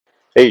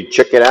Hey,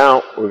 check it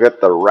out. We've got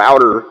the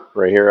router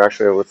right here.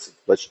 Actually,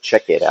 let's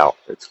check it out.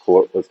 It's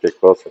cool. Let's get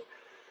closer.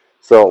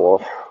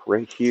 So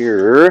right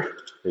here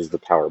is the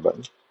power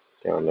button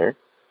down there.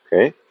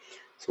 Okay.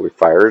 So we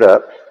fire it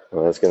up,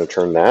 and that's going to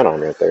turn that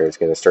on right there. It's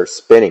going to start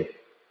spinning.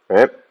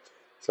 Right.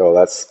 So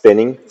that's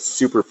spinning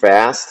super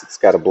fast. It's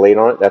got a blade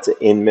on it. That's an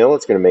end mill.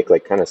 It's going to make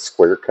like kind of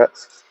square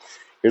cuts.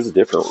 Here's a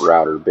different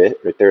router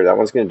bit right there. That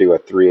one's going to do a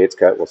 3/8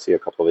 cut. We'll see a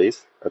couple of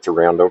these. That's a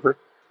round over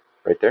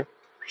right there.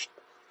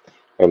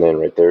 And then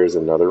right there is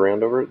another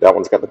round over. That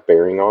one's got the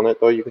bearing on it,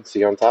 though. You can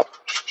see on top.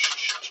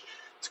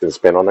 It's going to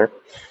spin on there.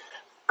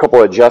 A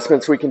couple of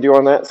adjustments we can do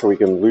on that. So we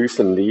can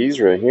loosen these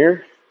right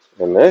here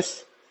and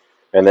this.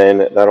 And then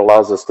that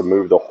allows us to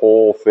move the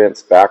whole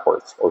fence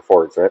backwards or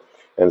forwards, right?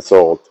 And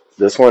so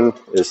this one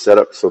is set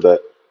up so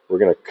that we're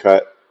going to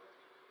cut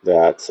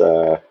that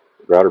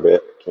router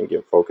bit. Can't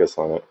get focus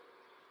on it.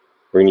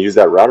 We're going to use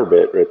that router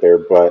bit right there,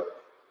 but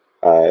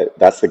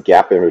that's the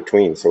gap in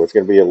between. So it's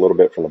going to be a little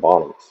bit from the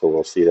bottom. So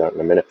we'll see that in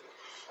a minute.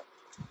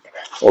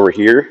 Over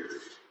here,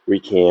 we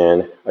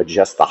can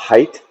adjust the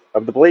height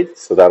of the blade.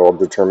 So that'll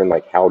determine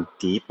like how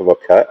deep of a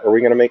cut are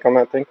we going to make on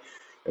that thing.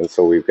 And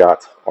so we've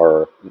got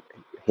our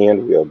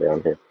hand wheel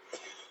down here.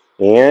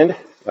 And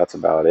that's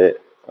about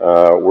it.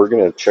 We're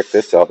going to check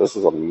this out. This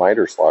is a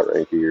miter slot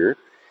right here.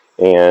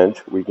 And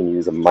we can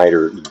use a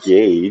miter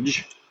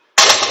gauge,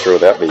 throw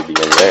that baby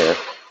in there.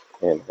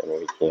 And then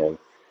we can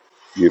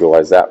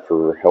utilize that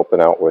for helping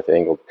out with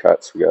angled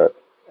cuts. We got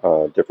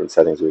different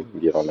settings we can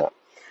get on that.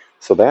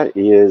 So that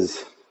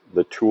is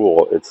the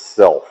tool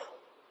itself.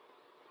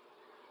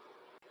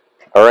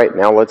 All right,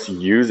 now let's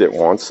use it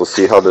once. Let's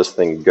see how this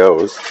thing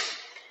goes.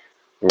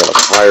 I'm going to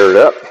fire it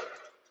up.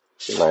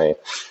 Get my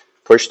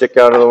push stick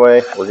out of the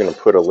way. We're going to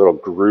put a little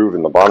groove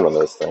in the bottom of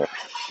this thing.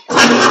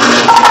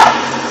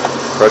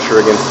 Pressure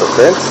against the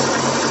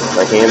fence.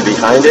 My hand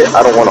behind it.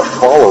 I don't want to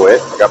follow it.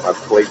 I got my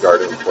blade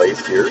guard in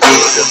place here. So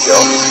we'll just go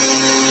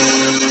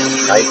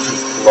nice and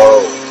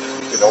slow.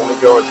 You can only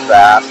go as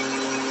fast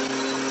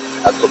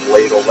as the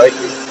blade will let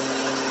you.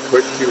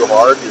 Push too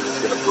hard, you're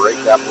just going to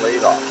break that blade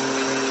off.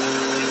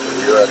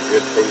 So you're at a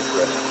good pace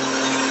right now.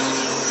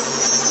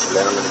 And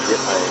then I'm going to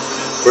get my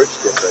push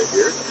stick right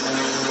here,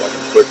 so I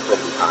can push from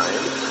behind.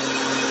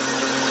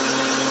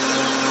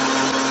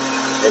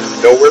 And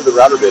know where the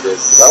router bit is,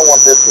 because I don't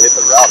want this to hit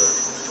the router,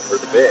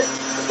 or the bit.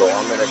 So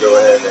I'm going to go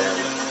ahead and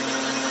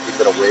keep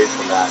it away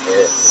from that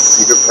edge.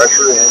 Keep it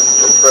pressure in,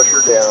 and pressure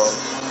down.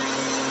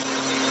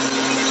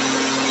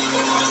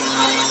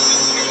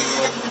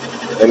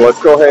 And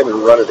let's go ahead and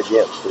run it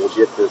again, so we'll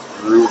get this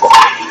groove on.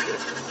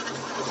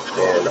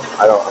 And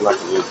I'm not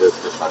going to use this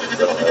time, so I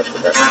don't have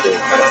that same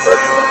kind of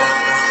pressure on it.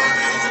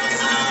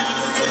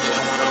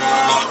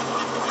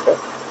 Okay.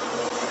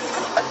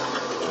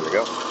 There we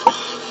go.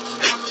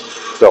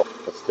 So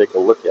let's take a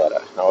look at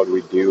it. How do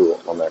we do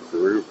on that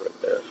groove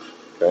right there?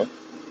 Okay.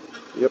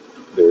 Yep,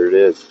 there it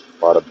is.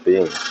 Bada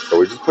bing. So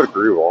we just put a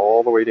groove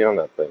all the way down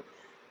that thing.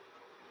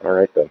 All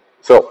right then.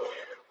 So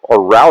our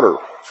router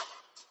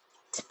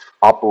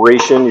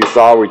operation, you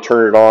saw we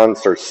turn it on,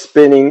 start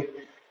spinning.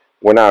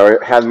 When I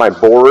had my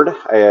board,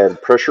 I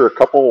had pressure a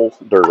couple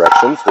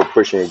directions. We're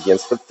pushing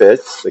against the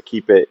fence to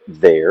keep it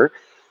there.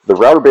 The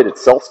router bit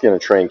itself is going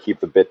to try and keep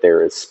the bit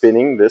there. It's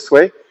spinning this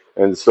way.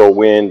 And so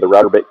when the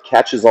router bit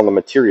catches on the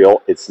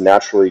material, it's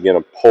naturally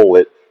going to pull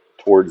it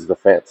towards the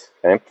fence.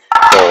 Okay.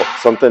 So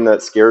something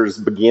that scares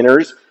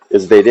beginners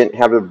is they didn't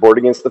have the board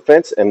against the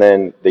fence, and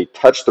then they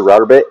touch the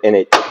router bit, and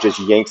it just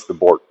yanks the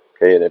board.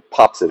 Okay, and it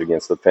pops it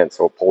against the fence,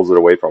 so it pulls it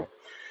away from them.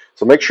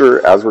 So make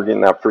sure as we're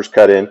getting that first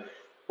cut in,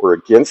 we're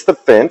against the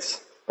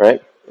fence,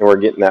 right? And we're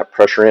getting that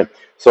pressure in.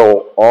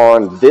 So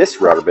on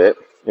this router bit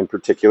in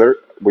particular,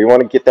 we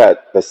want to get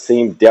the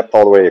same depth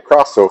all the way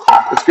across. So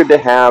it's good to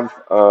have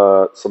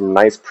some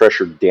nice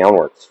pressure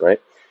downwards,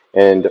 right?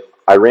 And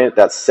I ran it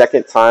that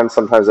second time.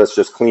 Sometimes that's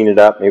just clean it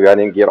up. Maybe I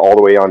didn't get all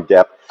the way on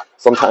depth.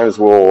 Sometimes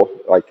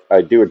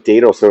I do a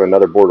dado so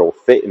another board will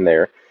fit in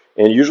there.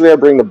 And usually I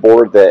bring the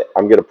board that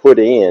I'm going to put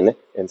in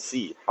and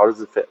see how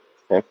does it fit.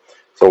 Okay,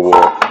 so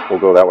we'll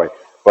go that way.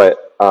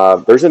 But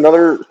there's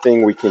another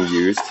thing we can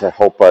use to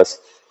help us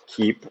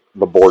keep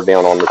the board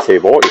down on the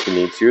table if you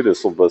need to.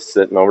 This will be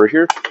sitting over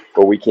here.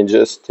 But we can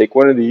just take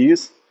one of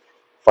these,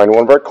 find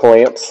one of our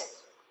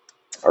clamps.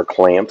 Our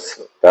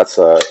clamps, that's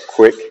a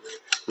quick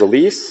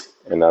release,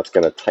 and that's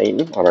going to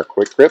tighten on our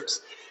quick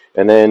grips.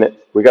 And then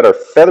we got our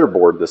feather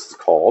board, this is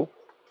called.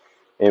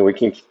 And we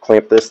can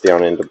clamp this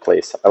down into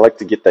place. I like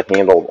to get the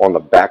handle on the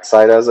back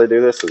side as I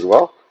do this as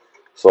well.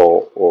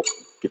 So we'll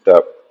get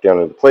that down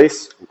into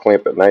place, we'll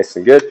clamp it nice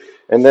and good.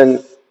 And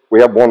then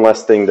we have one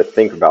less thing to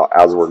think about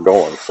as we're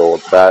going. So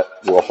that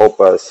will help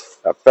us,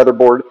 that feather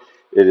board,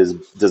 it is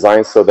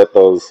designed so that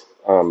those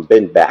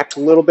bend back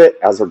a little bit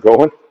as we're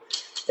going.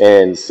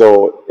 And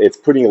so it's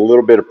putting a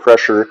little bit of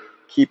pressure,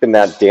 keeping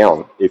that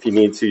down. If you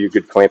need to, you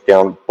could clamp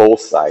down both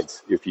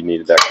sides if you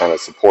needed that kind of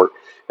support.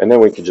 And then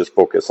we can just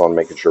focus on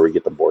making sure we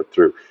get the board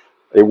through.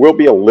 It will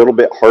be a little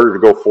bit harder to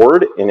go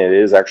forward, and it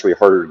is actually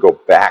harder to go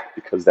back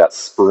because that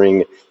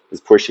spring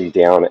is pushing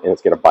down, and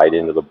it's going to bite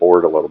into the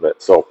board a little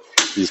bit. So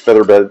these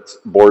feather bed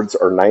boards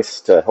are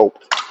nice to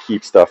help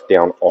keep stuff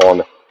down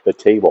on the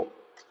table.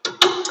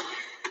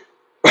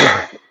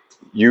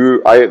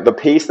 The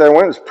pace that I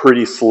went was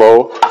pretty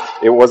slow.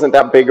 It wasn't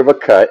that big of a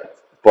cut,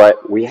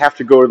 but we have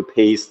to go to the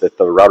pace that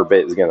the router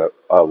bit is going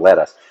to let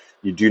us.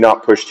 You do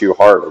not push too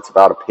hard. It's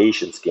about a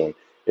patience game.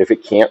 If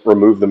it can't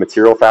remove the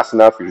material fast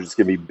enough, you're just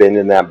going to be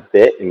bending that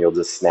bit and you'll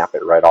just snap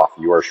it right off.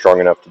 You are strong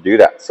enough to do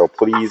that. So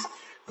please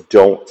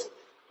don't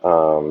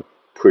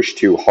push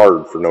too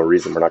hard for no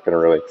reason. We're not going to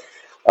really.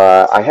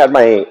 I had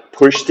my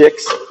push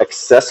sticks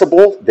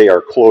accessible. They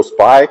are close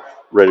by,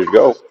 ready to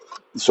go.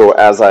 So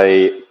as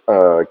I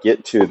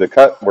get to the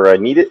cut where I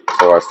need it,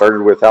 so I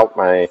started without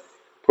my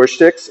push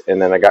sticks,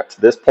 and then I got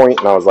to this point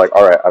and I was like,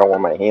 all right, I don't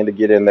want my hand to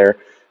get in there.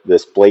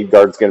 This blade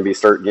guard's going to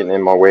start getting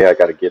in my way. I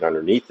got to get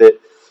underneath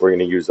it. We're going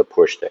to use a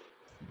push stick.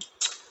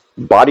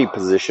 Body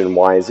position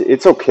wise,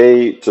 it's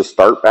okay to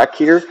start back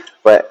here,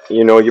 but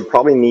you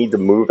probably need to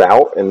move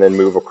out and then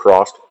move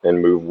across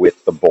and move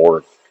with the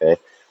board. Okay,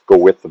 go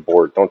with the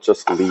board. Don't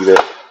just leave it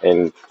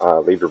and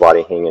leave your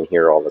body hanging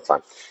here all the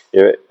time.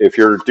 If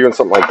you're doing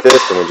something like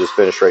this and we just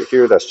finish right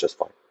here, that's just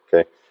fine.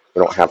 Okay, we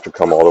don't have to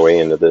come all the way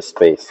into this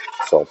space.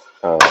 So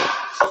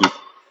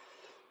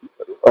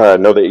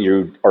know that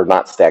you are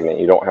not stagnant.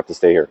 You don't have to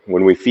stay here.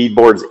 When we feed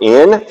boards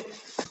in,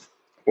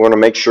 we want to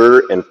make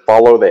sure and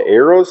follow the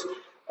arrows.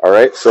 All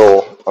right,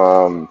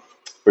 so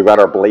we've got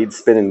our blade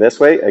spinning this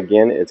way.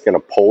 Again, it's going to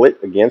pull it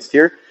against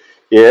here.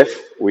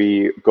 If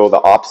we go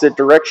the opposite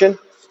direction,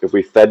 if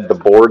we fed the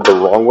board the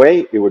wrong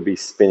way, it would be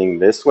spinning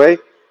this way,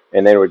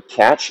 and then it would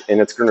catch, and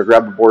it's going to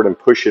grab the board and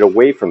push it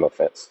away from the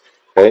fence.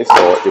 Okay,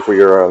 so if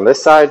we are on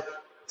this side,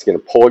 it's going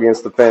to pull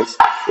against the fence.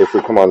 If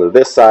we come onto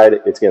this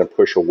side, it's going to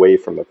push away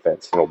from the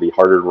fence. It'll be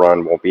harder to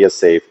run, won't be as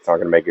safe. It's not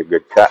going to make a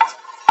good cut.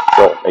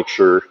 So make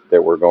sure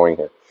that we're going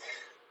here.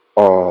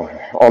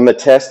 On the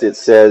test, it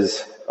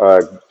says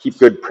keep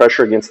good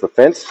pressure against the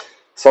fence.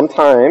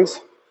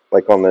 Sometimes,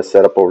 like on this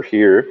setup over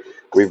here,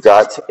 we've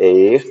got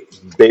a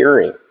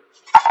bearing.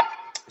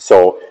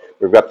 So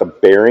we've got the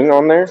bearing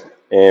on there,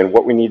 and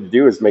what we need to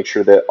do is make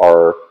sure that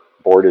our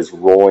board is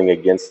rolling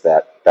against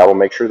that. That will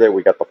make sure that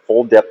we got the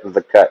full depth of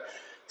the cut.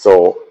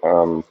 So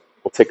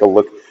we'll take a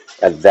look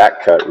at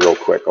that cut real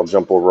quick. I'll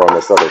jump over on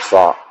this other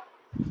saw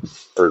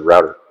or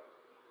router.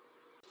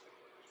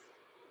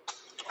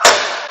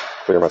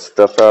 Clear my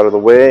stuff out of the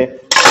way.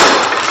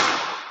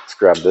 Let's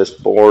grab this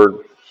board.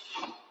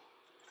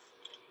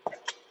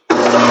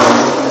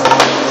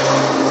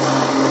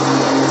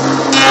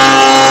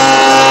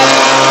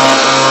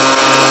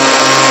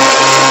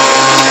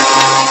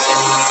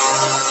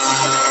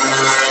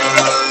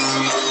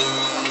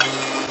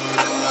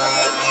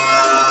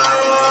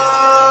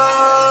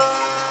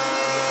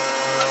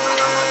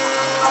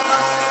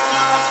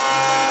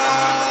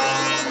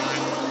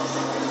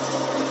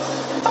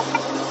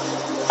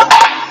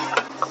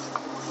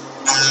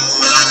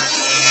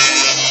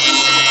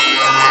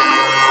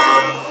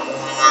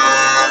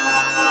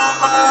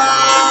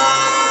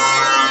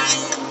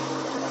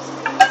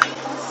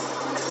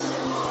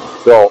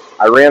 So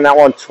I ran that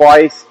one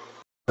twice.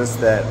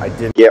 That I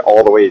didn't get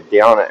all the way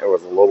down. It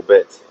was a little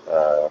bit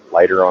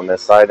lighter on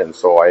this side, and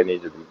so I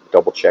needed to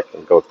double check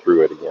and go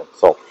through it again.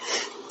 So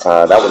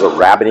that was a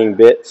rabbiting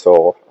bit.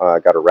 So I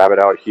got a rabbit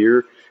out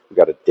here. We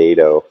got a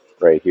dado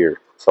right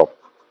here. So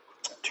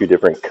two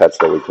different cuts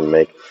that we can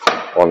make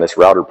on this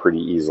router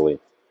pretty easily.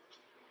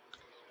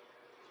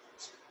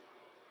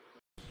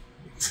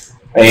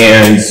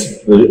 And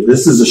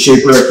this is a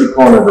shaper. I keep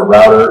calling it a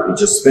router. It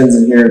just spins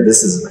in here.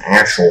 This is an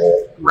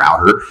actual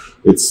router.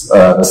 It's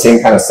the same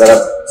kind of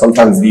setup.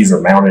 Sometimes these are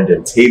mounted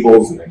in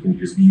tables, and they can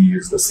just be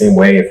used the same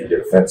way if you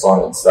get a fence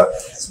on and stuff.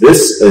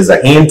 This is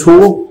a hand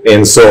tool,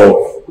 and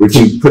so we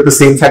can put the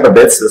same type of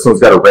bits. This one's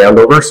got a round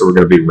over, so we're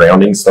going to be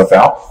rounding stuff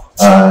out.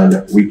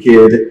 And we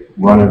could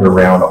run it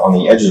around on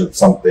the edges of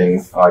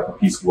something like a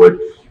piece of wood.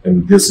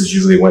 And this is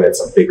usually when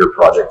it's a bigger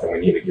project and we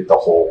need to get the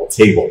whole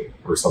table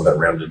or something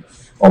rounded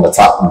on the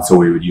top, and so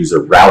we would use a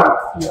router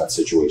in that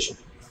situation.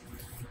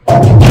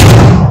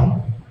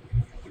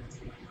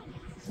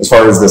 As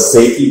far as the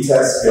safety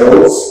test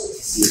goes,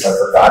 let's see if I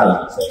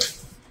forgot anything.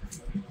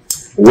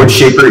 Wood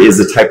shaper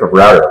is a type of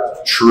router.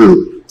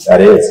 True,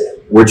 that is.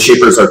 Wood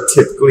shapers are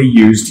typically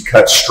used to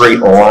cut straight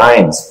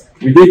lines.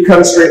 We did cut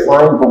a straight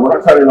line, but we're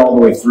not cutting all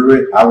the way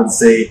through it. I would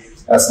say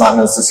that's not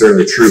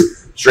necessarily true.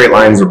 Straight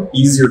lines are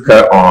easier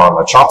cut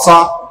on a chop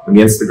saw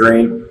against the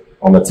grain,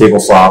 on the table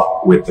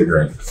saw with the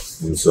grain.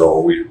 And so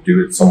we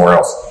do it somewhere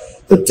else.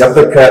 The depth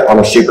of cut on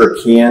a shaper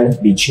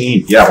can be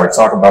changed. Yeah, we're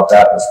talking about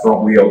that. This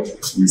front wheel,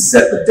 we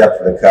set the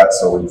depth of the cut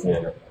so we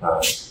can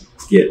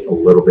get a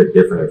little bit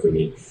different if we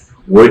need.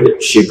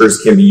 Wood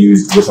shapers can be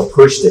used with a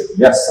push stick.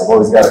 Yes, I've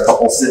always got a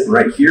couple sitting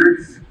right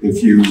here.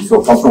 If you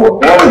feel comfortable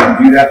with one, you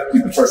can do that.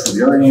 Keep the pressure with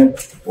the other hand,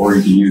 or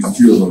you can use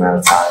two of them at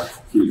a time.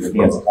 Keep your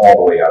hands all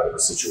the way out of the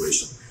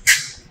situation.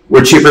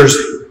 Wood shapers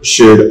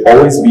should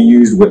always be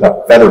used with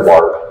a feather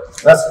barb.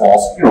 That's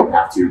false. You don't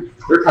have to.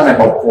 They're kind of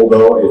helpful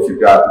though if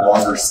you've got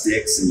longer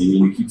sticks and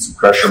you need to keep some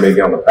pressure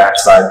maybe on the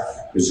backside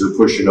because you're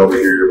pushing over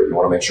here, but you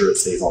want to make sure it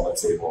stays on the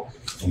table.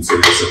 And so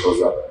you set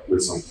those up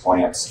with some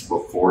clamps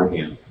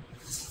beforehand.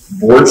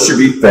 Boards should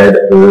be fed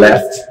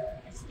left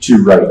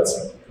to right.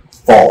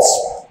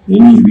 False. They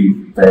need to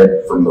be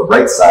fed from the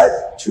right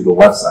side to the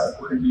left side.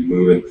 We're going to be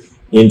moving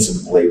into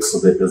the blade so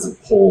that it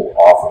doesn't pull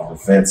off of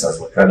the fence as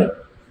we're cutting.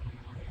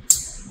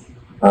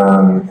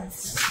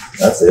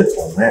 That's it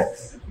on that.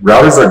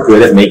 Routers are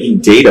good at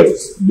making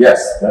dados.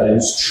 Yes, that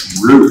is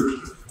true.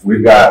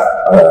 We've got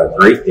a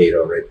great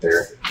dado right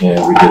there,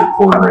 and we did a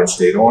 1/4 inch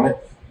dado on it.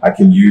 I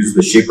can use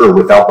the shaper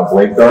without the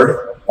blade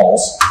guard.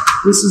 False.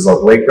 This is our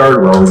blade guard.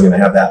 We're always going to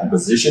have that in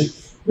position.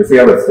 If we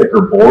have a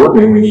thicker board,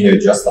 maybe we need to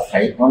adjust the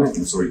height on it,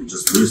 and so we can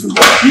just loosen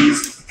both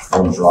these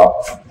and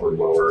drop or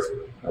lower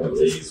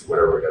these,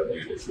 whatever we got to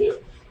do to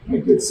get in a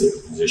good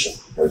safe position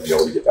to be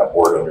able to get that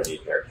board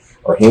underneath there.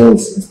 Our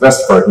hands, it's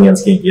best if our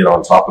hands can get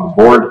on top of the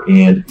board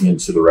and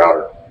into the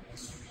router.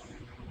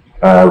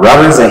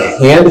 Router is a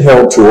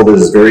handheld tool that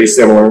is very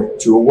similar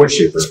to a wood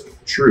shaper.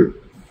 True.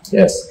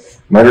 Yes.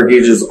 Miter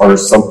gauges are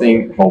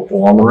something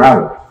helpful on the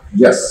router.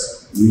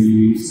 Yes.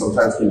 We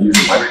sometimes can use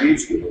a miter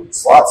gauge, give them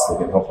slots. They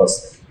can help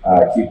us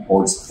keep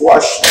boards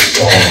flush.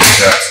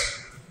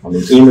 On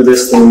the aim of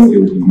this thing, it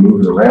would be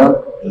moving around.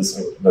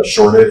 The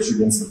short edge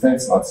against the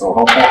fence, not so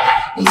helpful.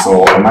 And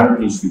so a miter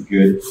gauge would be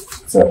good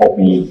to help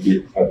me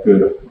get a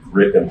good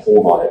grip and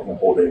hold on it and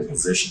hold it in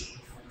position.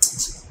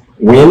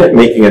 When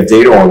making a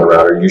dado on the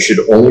router, you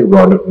should only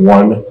run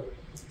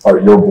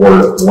your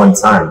board one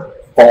time.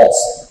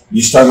 False.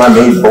 Each time I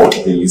made both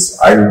of these,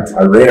 I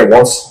ran it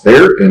once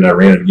there and I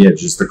ran it again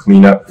just to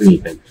clean up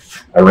anything.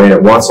 I ran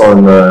it once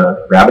on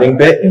the rabbiting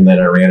bit and then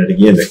I ran it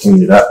again to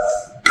clean it up.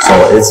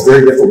 So it's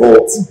very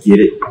difficult to get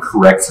it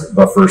correct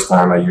the first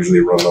time. I usually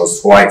run those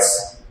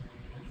twice.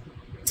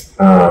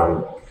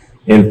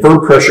 And firm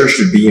pressure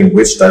should be in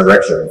which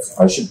directions?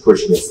 I should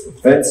push against the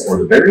fence or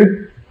the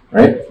bearing,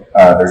 right?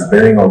 There's a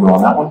bearing over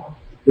on that one.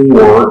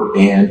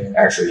 And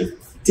actually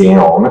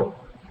down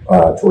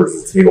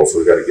towards the table. So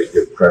we've got to get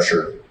good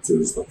pressure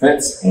towards the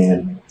fence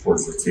and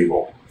towards the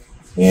table.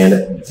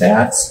 And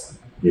that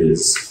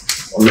is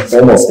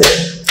almost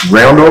it.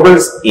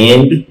 Roundovers,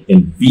 end,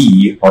 and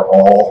V are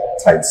all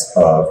types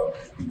of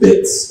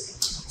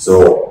bits.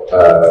 So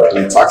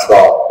we talked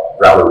about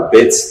router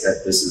bits,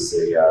 that this is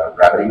a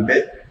rabbiting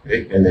bit,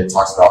 okay? And it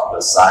talks about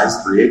the size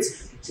 3/8.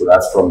 So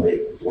that's from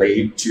the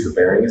blade to the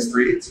bearing is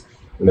 3/8.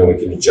 And then we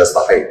can adjust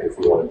the height if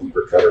we want a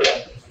deeper cutter.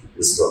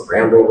 This is a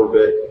roundover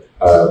bit.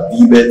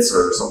 V bits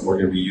are something we're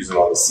going to be using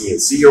on the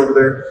CNC over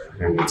there,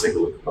 and we'll take a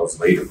look at those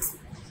later.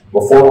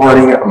 Before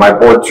running my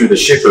board through the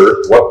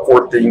shaper, what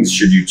 4 things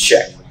should you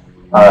check?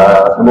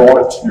 Number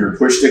 1, your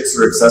push sticks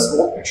are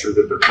accessible. Make sure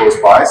that they're close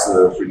by so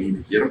that if we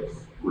need to get them,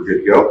 we're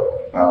good to go.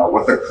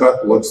 What the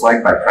cut looks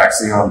like by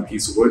practicing on a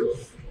piece of wood.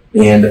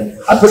 And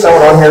I put that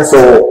one on here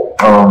so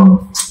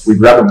we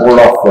grabbed the board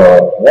off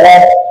the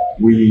wall,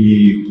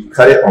 we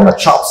cut it on a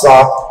chop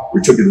saw,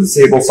 we took it to the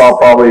table saw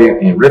probably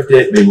and ripped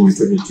it, maybe we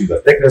took it to the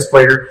thickness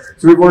plater.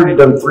 So we've already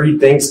done 3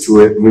 things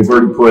to it, and we've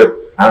already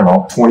put, I don't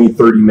know, 20,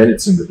 30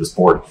 minutes into this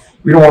board.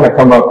 We don't want to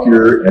come up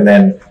here and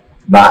then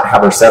not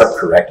have our setup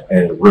correct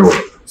and ruin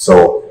it.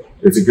 So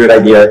it's a good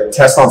idea.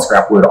 Test on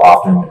scrap wood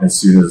often as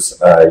soon as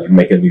you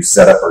make a new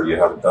setup or you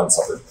haven't done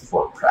something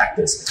before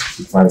practice.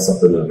 You find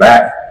something in the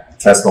back,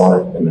 test on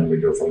it, and then we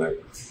go from there.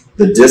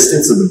 The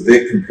distance of the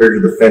bit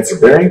compared to the fence or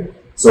bearing.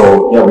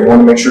 So yeah, we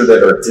want to make sure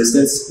that our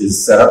distance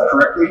is set up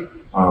correctly.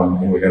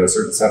 And we got a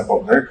certain setup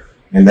over there.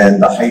 And then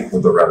the height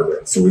of the router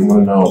bit. So we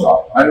want to know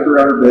the height of the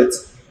router bit,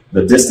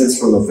 the distance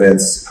from the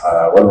fence,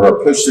 whether our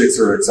push sticks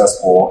are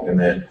accessible, and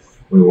then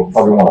we will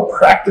probably want to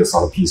practice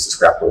on a piece of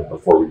scrap wood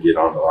before we get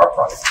onto our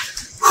project.